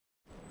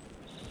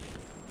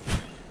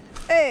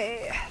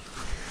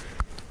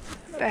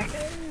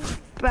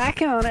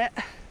back on it.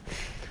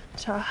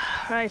 So,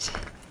 right,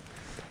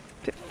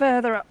 a bit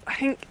further up, I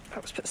think.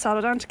 Let's put the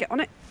saddle down to get on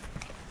it.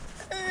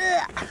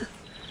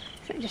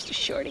 Just a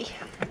shorty.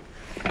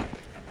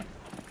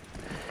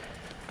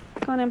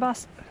 Go on in,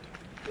 boss.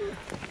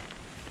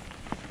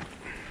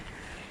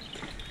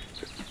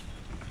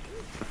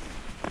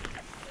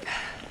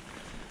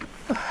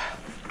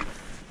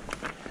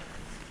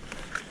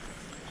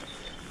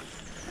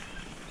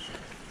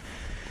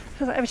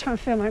 Feels like every time I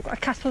film I've got a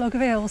catalogue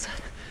of ills.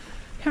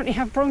 Apparently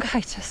have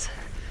bronchitis.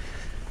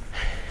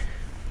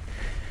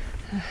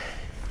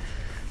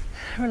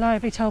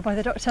 Reliably told by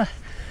the doctor,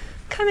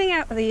 coming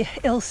out of the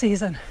ill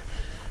season.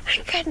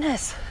 Thank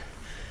goodness.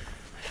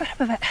 I'm fed up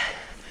of it.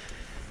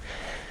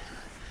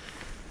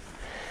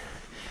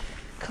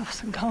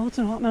 Coughs and colds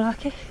and what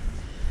malarkey.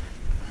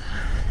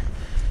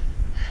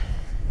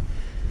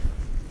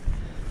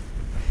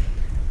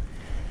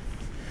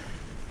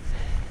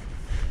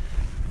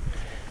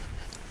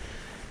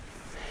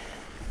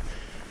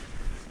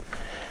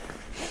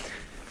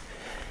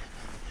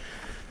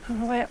 On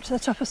the way up to the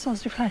top of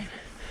Salisbury Plain,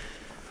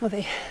 or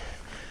the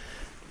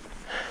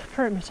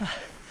perimeter.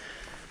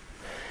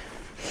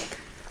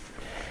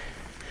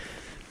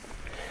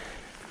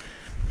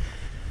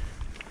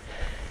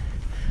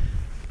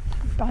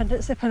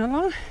 Bandit zipping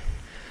along.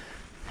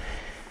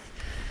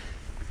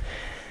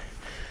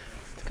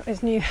 He's got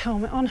his new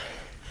helmet on.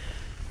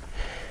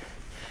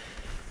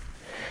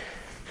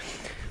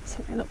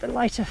 Something a little bit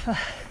lighter for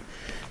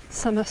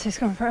summer, so he's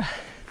gone for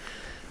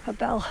a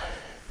bell.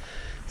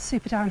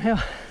 Super downhill.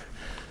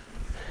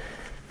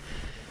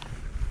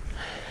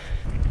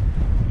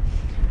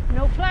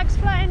 No flags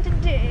flying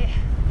today.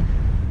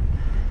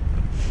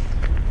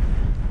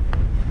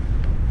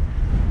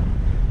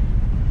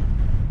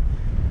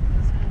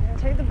 So I'm going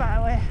to take the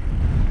byway.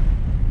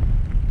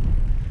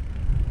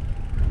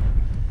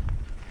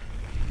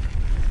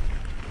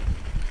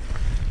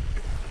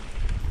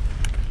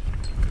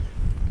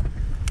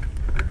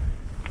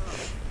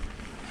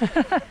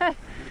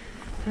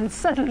 And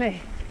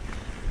suddenly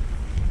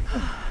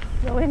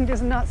the wind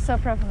is not so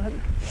prevalent.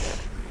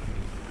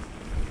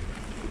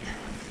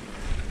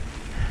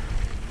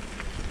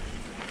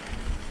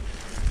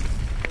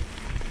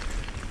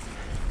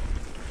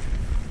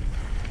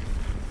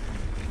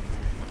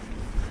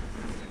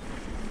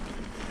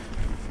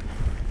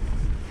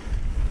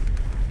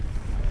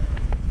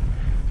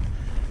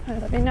 Oh,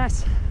 that'd be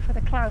nice for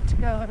the cloud to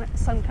go and let the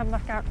sun come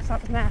back out because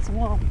that was nice and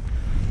warm.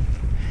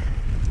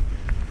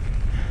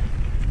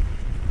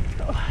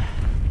 Oh.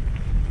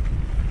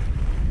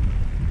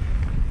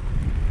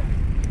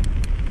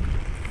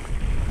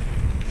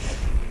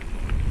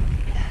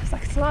 It's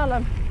like a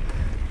slalom.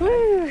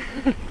 Woo!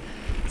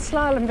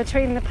 Slalom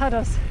between the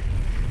puddles.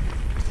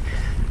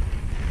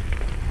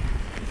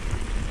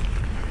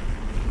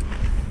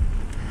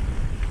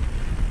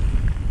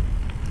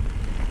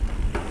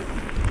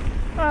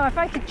 Oh, if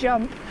I could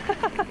jump.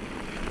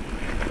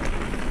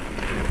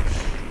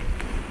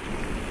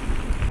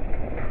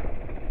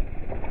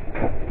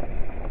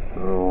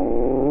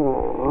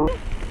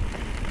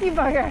 You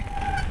bugger.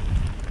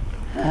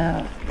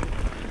 Oh.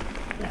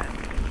 No.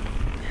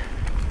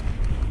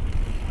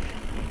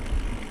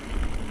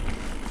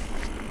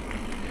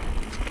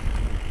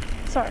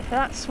 Sorry for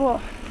that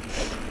swore.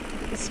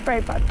 It's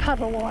sprayed by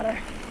puddle water.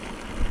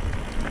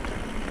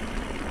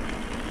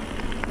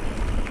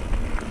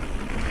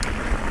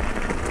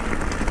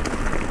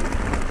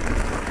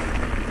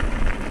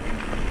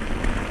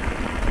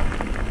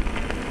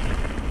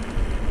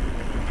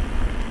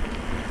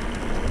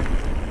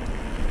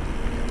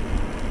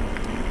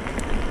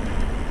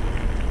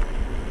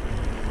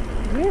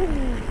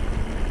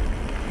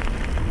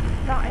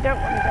 No, I don't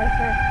want to go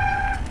through.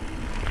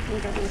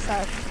 I'm going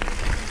south.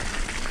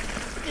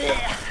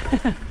 Yeah.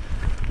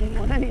 Didn't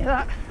want any of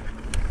that.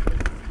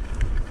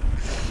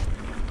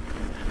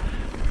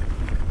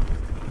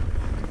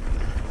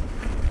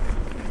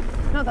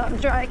 Not that I'm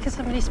dry because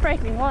somebody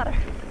sprayed me water.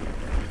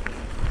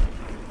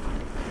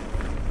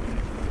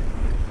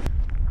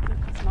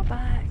 That's my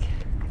bag.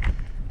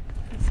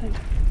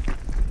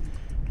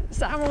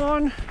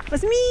 Someone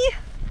was me.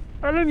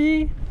 Follow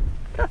me.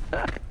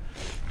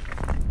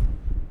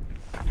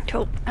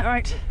 Cool. All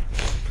right.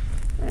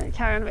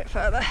 Carry on a bit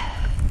further.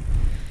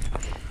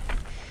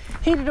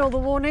 Heeded all the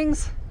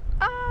warnings.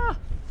 Ah!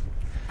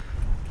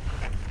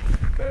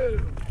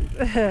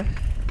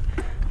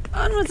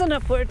 Onwards and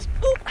upwards.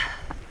 Ooh.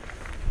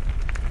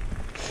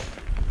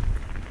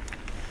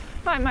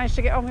 I managed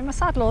to get on with my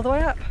saddle all the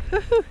way up.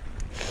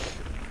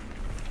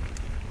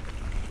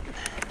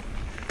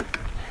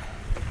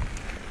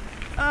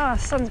 Ah,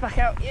 sun's back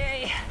out.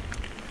 Yay!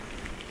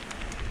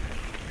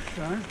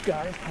 Sun's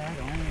got his hat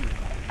on.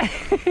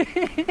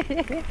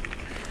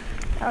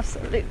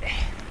 Absolutely.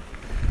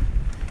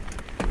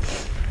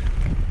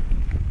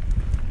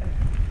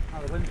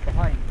 Oh, the wind's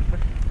behind.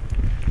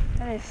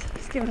 It is.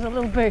 Just give us a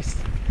little boost.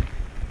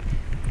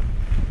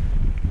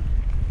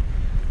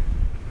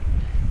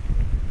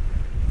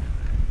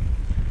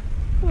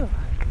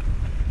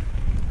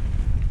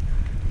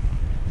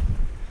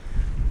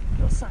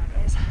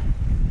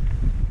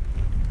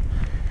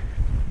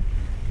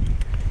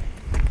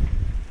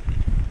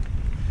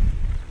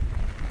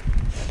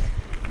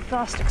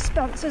 vast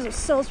expanses of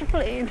Salisbury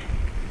Plain.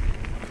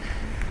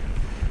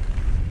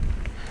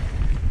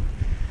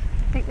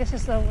 I think this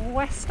is the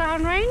West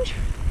Down Range.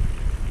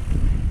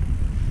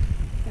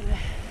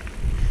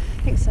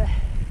 I think so.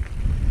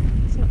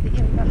 It's not the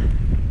Inver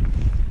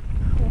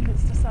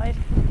Warminster side.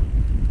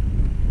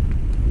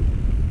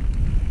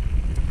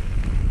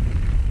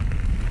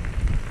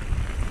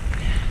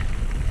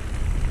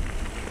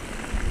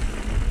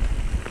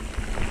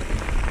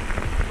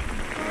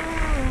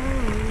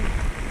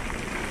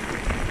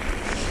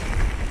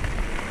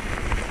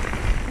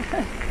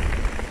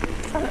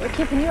 Sounds like we're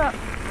keeping you up.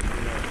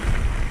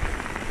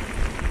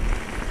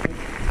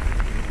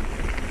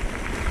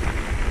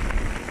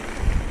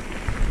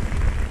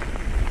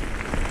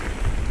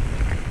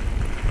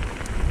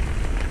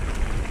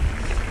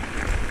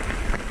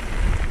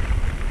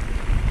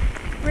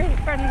 Really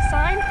friendly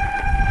sign.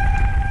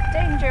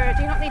 Danger,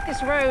 do not leave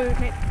this road.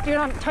 Do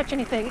not touch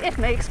anything. It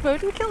may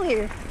explode and kill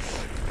you.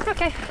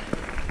 Okay.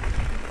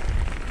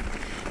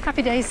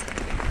 Happy days.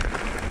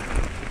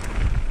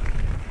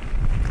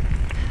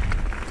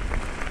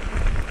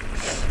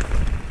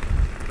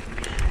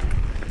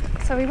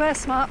 So we were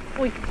smart.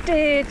 We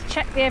did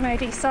check the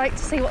MOD site to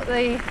see what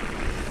the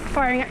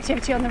firing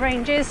activity on the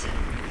range is.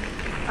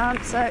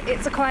 So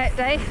it's a quiet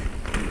day.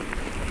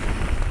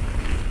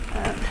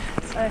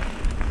 So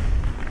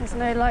there's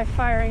no live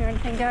firing or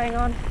anything going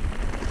on.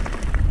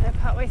 We're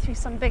partway through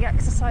some big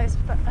exercise,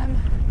 but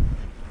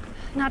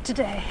not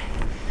today.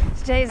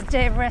 Today is a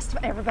day of rest for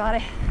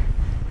everybody.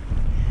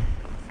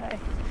 So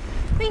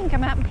we can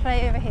come out and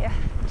play over here,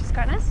 which is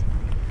quite nice.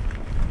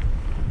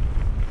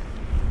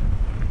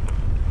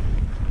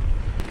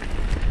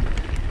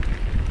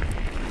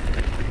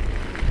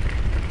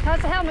 How's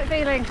the helmet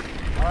feeling?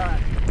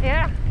 Alright.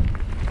 Yeah?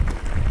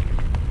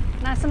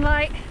 Nice and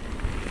light?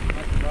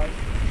 Nice and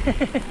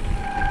light.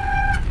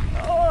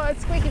 Oh,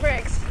 it's squeaky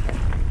brakes.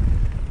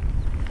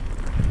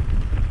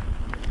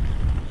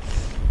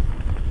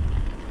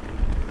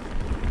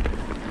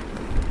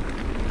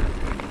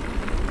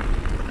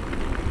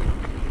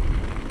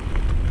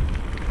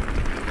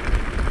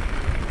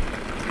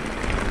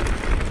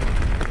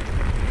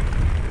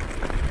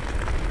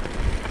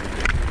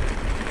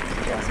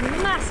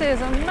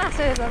 Masses and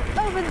masses of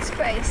open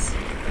space.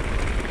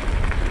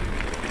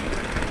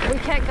 We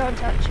can't go and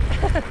touch.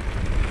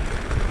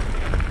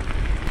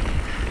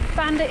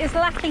 Bandit is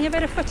lacking a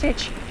bit of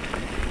footage.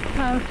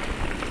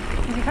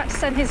 He's had to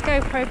send his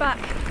GoPro back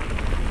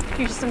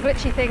due to some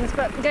glitchy things,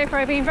 but the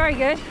GoPro being very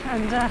good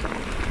and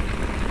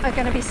are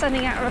going to be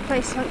sending out a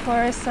replacement for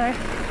us, so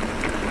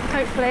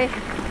hopefully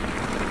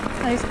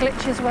those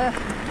glitches were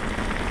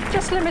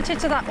just limited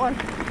to that one.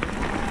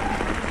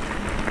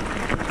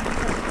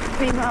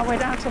 Meanwhile, we're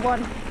down to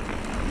one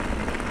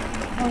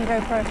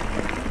GoPro.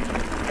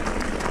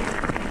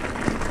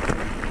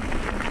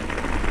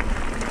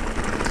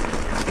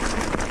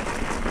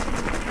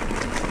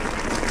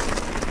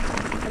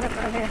 And up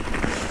over here,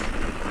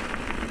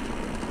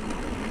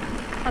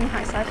 on the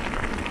high side.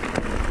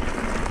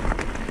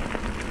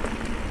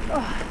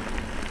 Oh,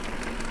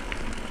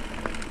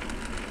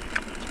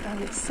 trying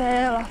to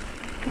sail off.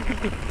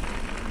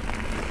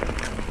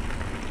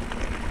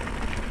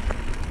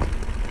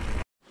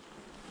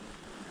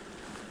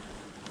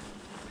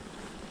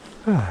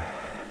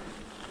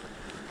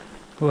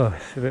 Well,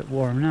 it's a bit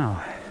warm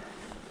now.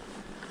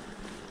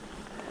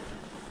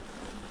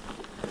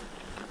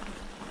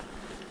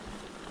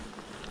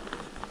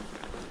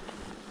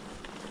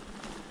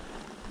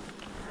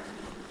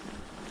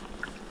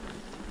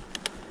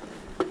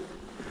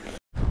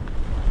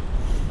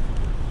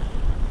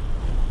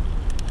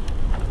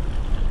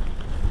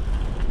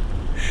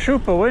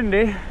 Super windy.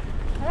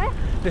 Eh?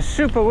 It's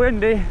super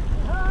windy.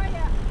 Oh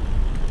yeah.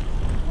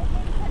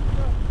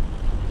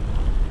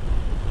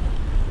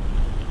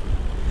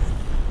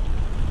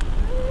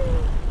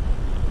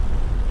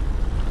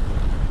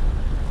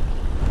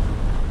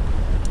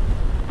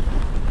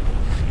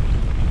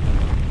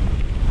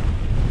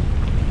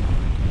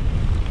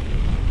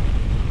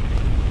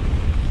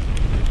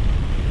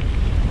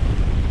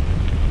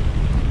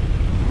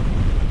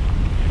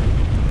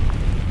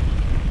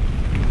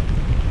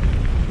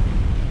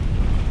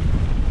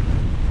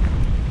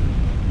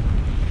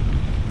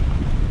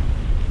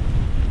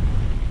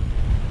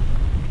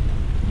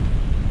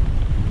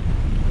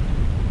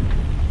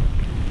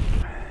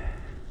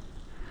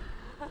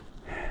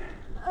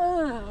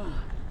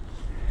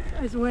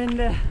 It's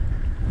windy.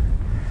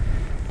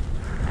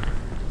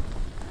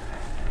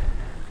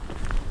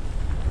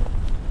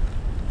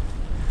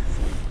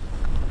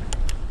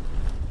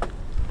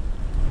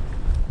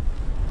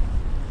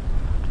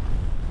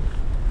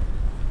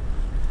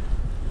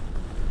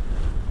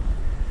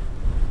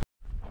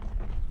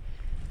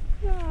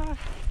 Oh,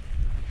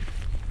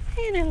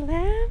 hey little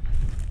lamb.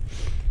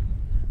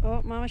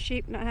 Oh, mama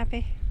sheep not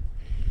happy.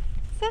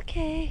 It's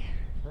okay.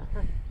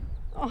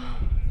 Oh.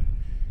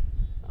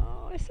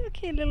 It's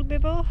okay, little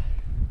bibble.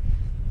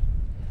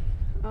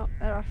 Oh,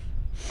 they're off.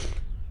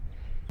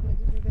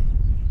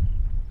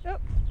 Oh,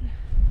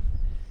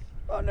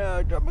 oh no,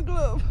 I dropped my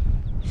glove.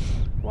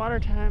 Water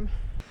time.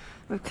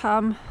 We've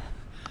come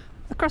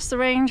across the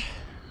range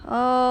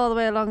all the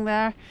way along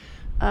there,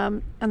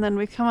 and then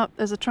we come up.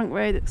 There's a trunk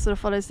road that sort of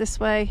follows this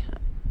way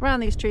around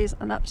these trees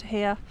and up to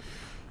here.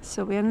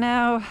 So we are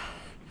now,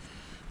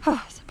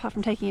 apart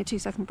from taking a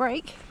 2-second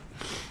break,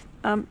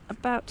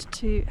 about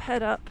to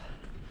head up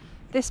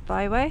this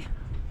byway,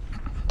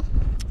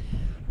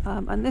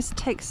 and this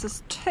takes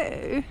us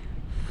to,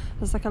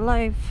 there's like a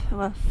live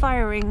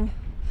firing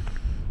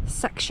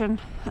section,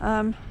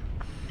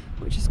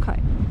 which is quite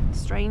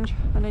strange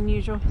and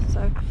unusual,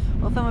 so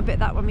we'll film a bit of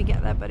that when we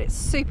get there. But it's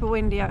super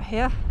windy out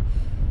here.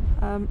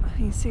 You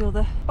can see all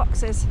the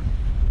boxes.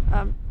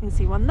 You can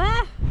see one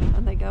there,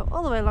 and they go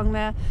all the way along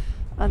there,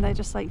 and they're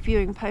just like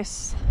viewing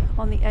posts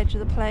on the edge of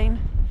the plain,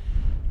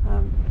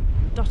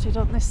 dotted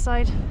on this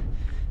side,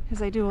 because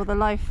they do all the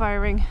live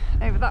firing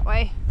over that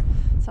way.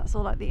 So that's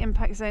all like the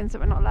impact zones that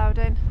we're not allowed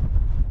in.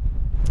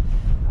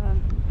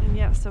 And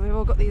yeah, so we've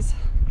all got these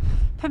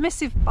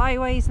permissive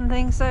byways and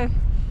things, so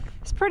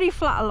it's pretty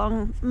flat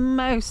along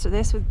most of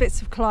this with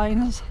bits of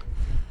climbs.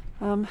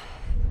 And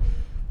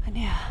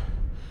yeah,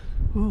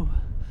 ooh,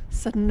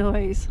 sudden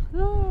noise.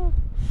 Oh.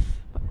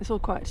 But it's all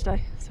quiet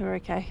today, so we're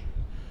okay.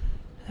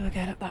 So we're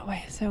going up that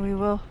way, so we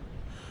will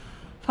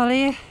follow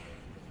you.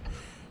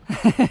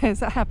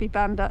 It's a happy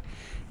Bandit.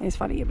 It's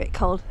funny, a bit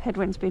cold.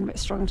 Headwind's been a bit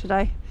strong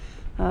today.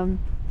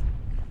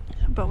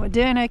 But we're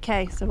doing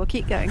okay, so we'll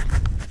keep going.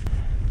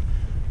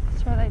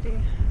 That's where they do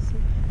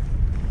some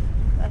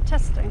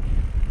testing.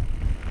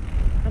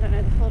 I don't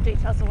know the full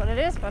details of what it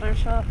is, but I'm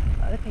sure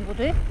other people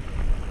do. Yeah,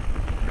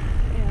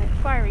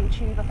 firing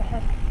tube up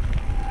ahead,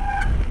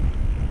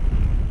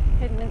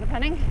 hidden in the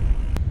penning.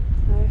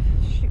 So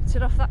shoots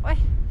it off that way.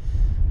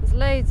 There's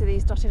loads of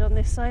these dotted on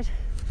this side.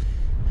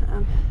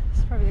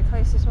 It's probably the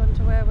closest one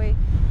to where we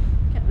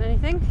get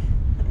anything.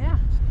 But yeah.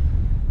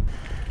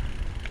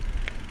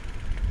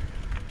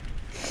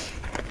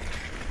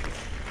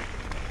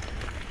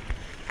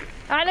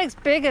 That looks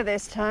bigger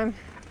this time.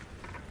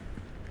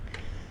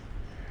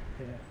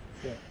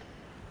 Yeah.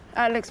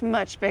 That looks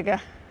much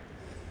bigger.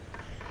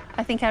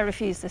 I think I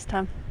refuse this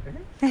time.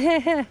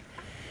 Really?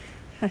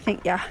 I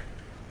think, yeah.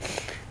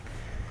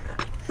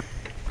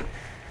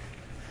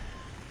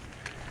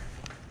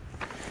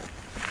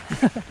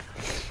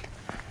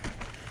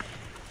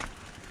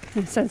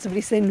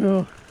 Sensibly say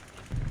no.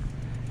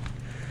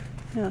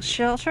 A little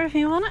shelter if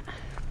you want it.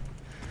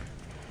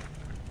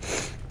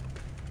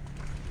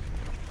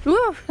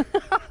 Woo!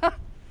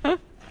 I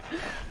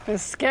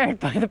was scared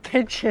by the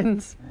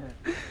pigeons.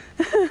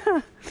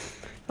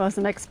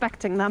 Wasn't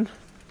expecting them.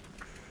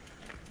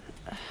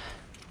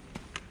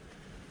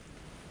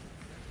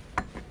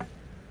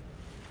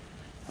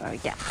 Oh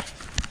yeah.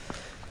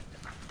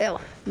 Ew,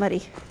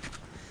 muddy.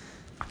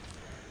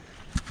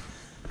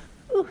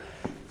 Ooh.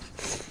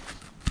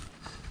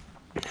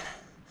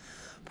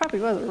 Probably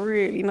was a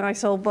really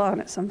nice old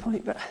barn at some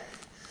point, but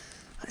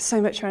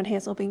so much around here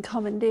has all been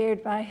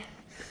commandeered by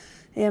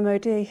the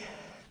MOD.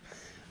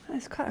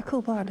 It's quite a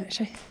cool barn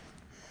actually.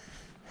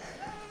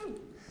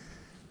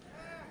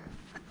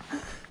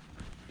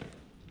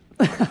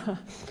 I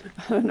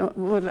don't know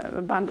what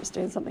the Bandit's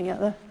doing something out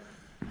there.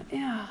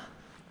 Yeah,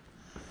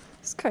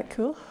 it's quite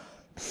cool.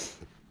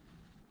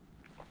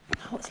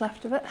 What's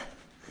left of it,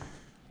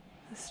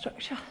 the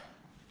structure.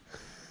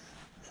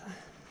 So,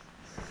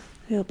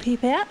 we'll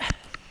peep out.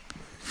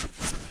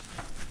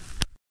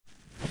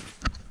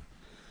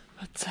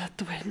 What's out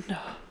the window?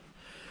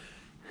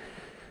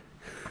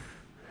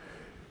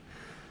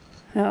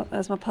 Oh,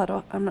 there's my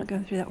puddle. I'm not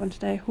going through that one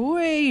today.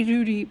 Way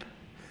too deep.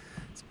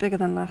 It's bigger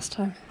than last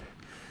time.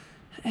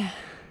 Yeah.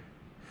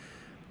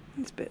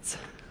 These bits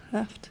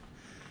left.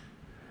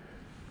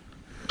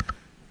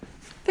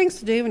 Things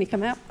to do when you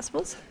come out, I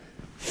suppose.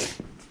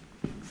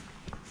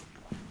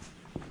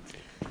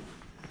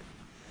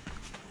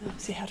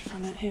 Obviously had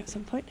fun out here at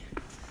some point.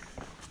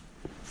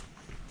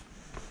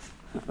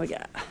 What we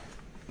got?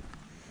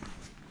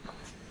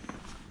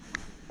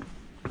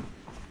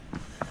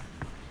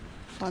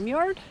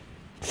 Farmyard.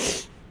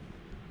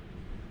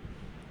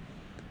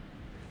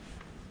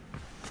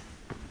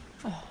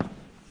 Oh.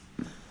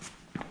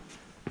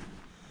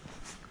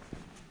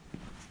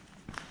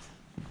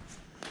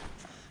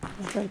 A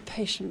very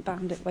patient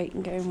Bandit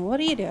waiting, going, what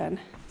are you doing?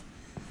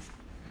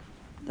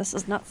 This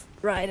is not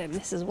riding,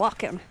 this is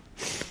walking.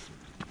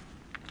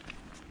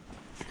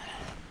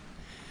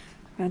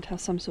 I'm going to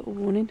have some sort of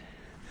warning.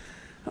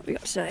 What we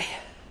got today?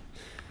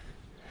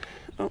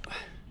 Oh,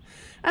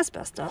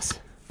 asbestos.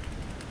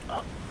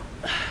 Oh.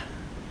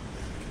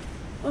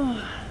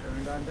 Oh.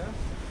 Going down there?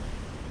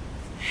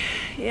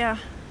 Yeah.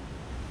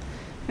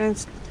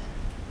 And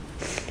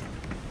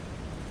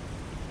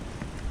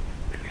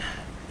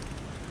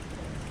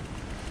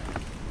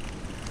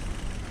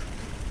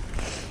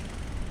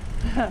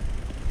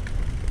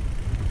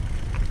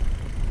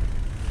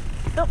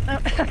oh, no.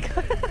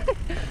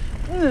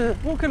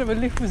 What kind of a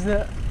lift was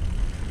that?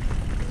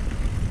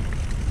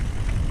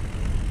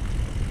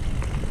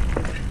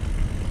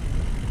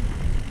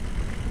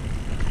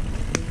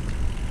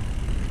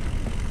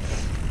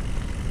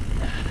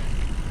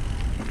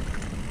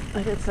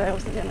 I did say I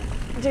wasn't going to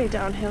do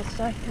downhill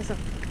today because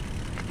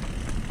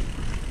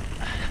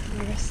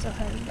we were still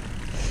home, but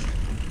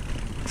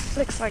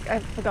looks like I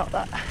forgot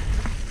that.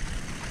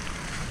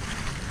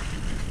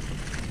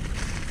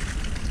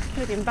 Could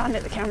have been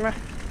Bandit the camera.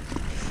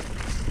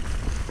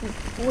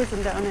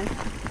 Whizzing down in.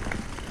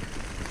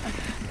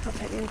 Can't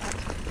take the impact.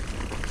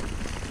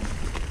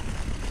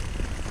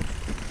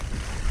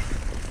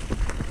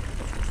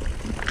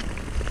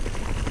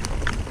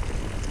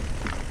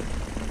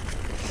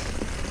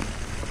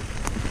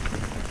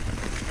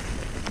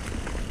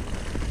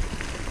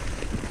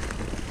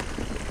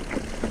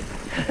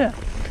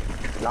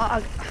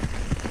 Log.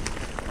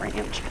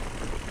 Branch.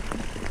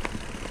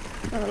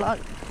 Another log.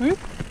 Whoop.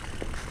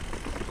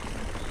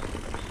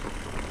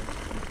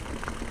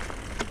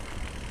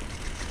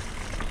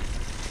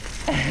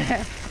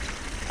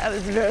 That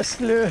was very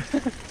slow.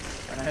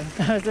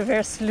 That was a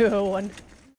very slow one.